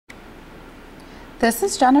This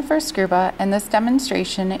is Jennifer Skruba, and this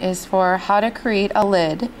demonstration is for how to create a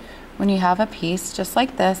lid when you have a piece just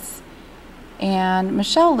like this. And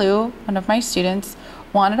Michelle Liu, one of my students,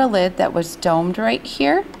 wanted a lid that was domed right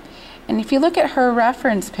here. And if you look at her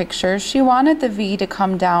reference picture, she wanted the V to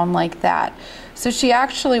come down like that. So she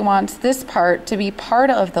actually wants this part to be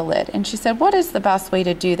part of the lid. And she said, what is the best way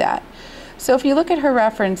to do that? So if you look at her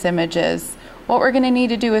reference images, what we're going to need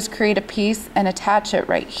to do is create a piece and attach it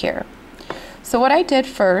right here. So what I did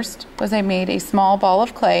first was I made a small ball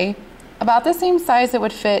of clay, about the same size that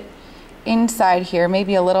would fit inside here,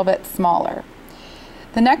 maybe a little bit smaller.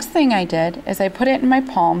 The next thing I did is I put it in my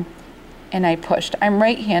palm and I pushed. I'm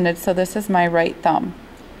right-handed, so this is my right thumb.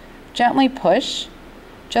 Gently push,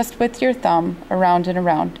 just with your thumb, around and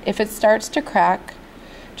around. If it starts to crack,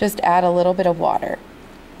 just add a little bit of water.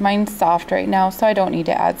 Mine's soft right now, so I don't need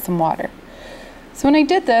to add some water. So when I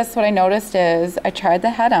did this, what I noticed is I tried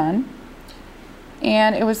the head on,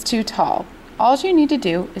 and it was too tall. All you need to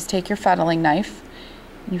do is take your fettling knife.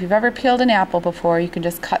 If you've ever peeled an apple before, you can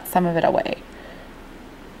just cut some of it away.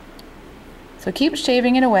 So keep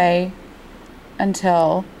shaving it away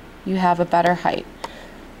until you have a better height.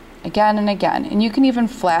 Again and again. And you can even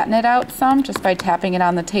flatten it out some just by tapping it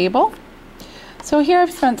on the table. So here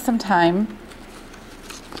I've spent some time,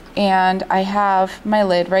 and I have my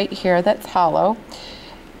lid right here that's hollow,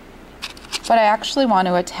 but I actually want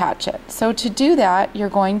to attach it. So to do that, you're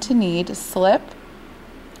going to need slip,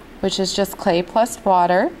 which is just clay plus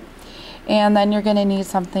water, and then you're going to need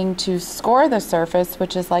something to score the surface,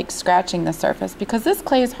 which is like scratching the surface, because this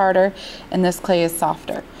clay is harder and this clay is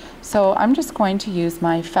softer. So I'm just going to use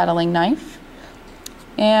my fettling knife,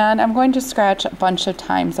 and I'm going to scratch a bunch of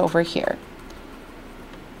times over here.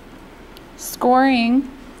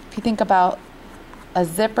 Scoring, if you think about a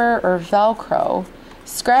zipper or Velcro,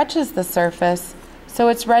 scratches the surface so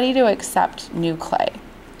it's ready to accept new clay.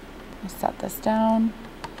 I'll set this down.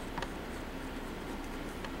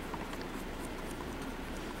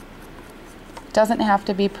 Doesn't have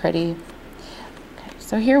to be pretty. Okay,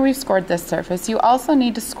 so here we've scored this surface. You also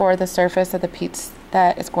need to score the surface of the piece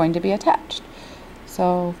that is going to be attached.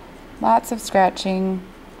 So lots of scratching,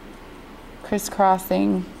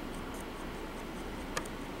 crisscrossing.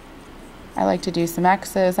 I like to do some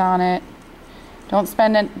X's on it. Don't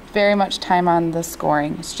spend very much time on the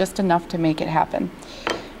scoring. It's just enough to make it happen.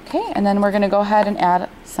 Okay, and then we're going to go ahead and add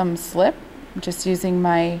some slip. I'm just using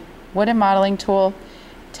my wooden modeling tool,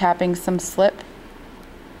 tapping some slip.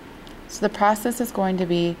 So the process is going to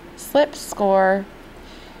be slip, score,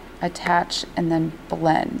 attach, and then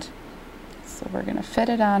blend. So we're going to fit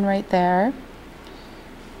it on right there.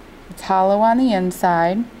 It's hollow on the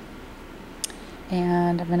inside.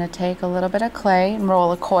 And I'm going to take a little bit of clay and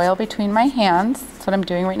roll a coil between my hands. That's what I'm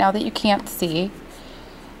doing right now that you can't see.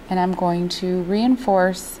 And I'm going to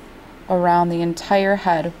reinforce around the entire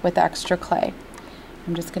head with extra clay.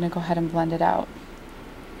 I'm just going to go ahead and blend it out.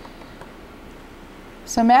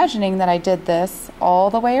 So imagining that I did this all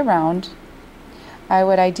the way around, I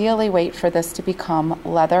would ideally wait for this to become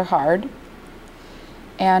leather hard.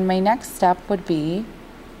 And my next step would be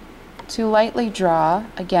to lightly draw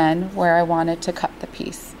again where I wanted to cut the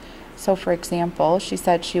piece. So for example, she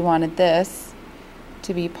said she wanted this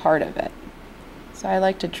to be part of it. So I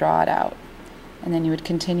like to draw it out. And then you would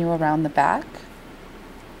continue around the back.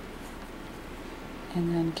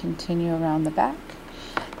 And then continue around the back.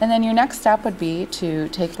 And then your next step would be to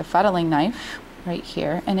take the fettling knife right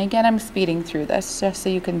here. And again, I'm speeding through this just so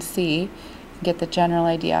you can see, get the general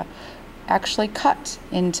idea. Actually cut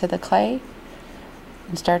into the clay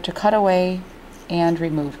and start to cut away and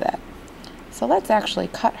remove that. So let's actually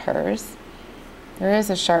cut hers. There is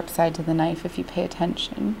a sharp side to the knife if you pay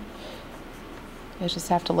attention. You just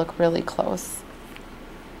have to look really close.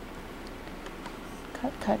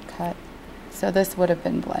 Cut, cut, cut. So this would have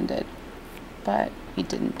been blended, but we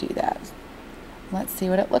didn't do that. Let's see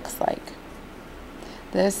what it looks like.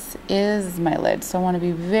 This is my lid, so I want to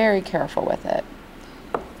be very careful with it.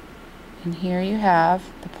 And here you have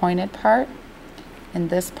the pointed part and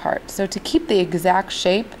this part. So to keep the exact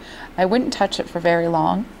shape, I wouldn't touch it for very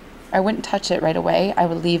long. I wouldn't touch it right away. I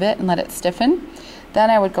would leave it and let it stiffen. Then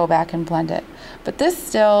I would go back and blend it. But this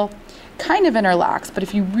still kind of interlocks, but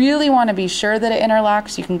if you really want to be sure that it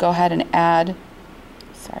interlocks, you can go ahead and add,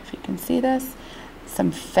 sorry if you can see this,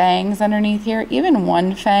 some fangs underneath here, even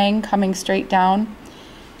one fang coming straight down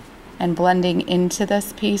and blending into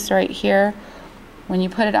this piece right here. When you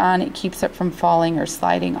put it on, it keeps it from falling or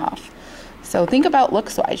sliding off. So think about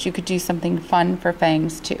looks-wise. You could do something fun for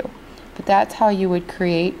fangs too. But that's how you would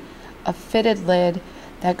create a fitted lid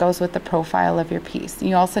that goes with the profile of your piece.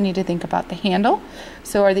 You also need to think about the handle.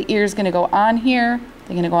 So are the ears going to go on here?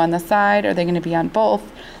 They're going to go on the side? Are they going to be on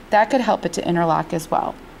both? That could help it to interlock as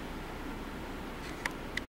well.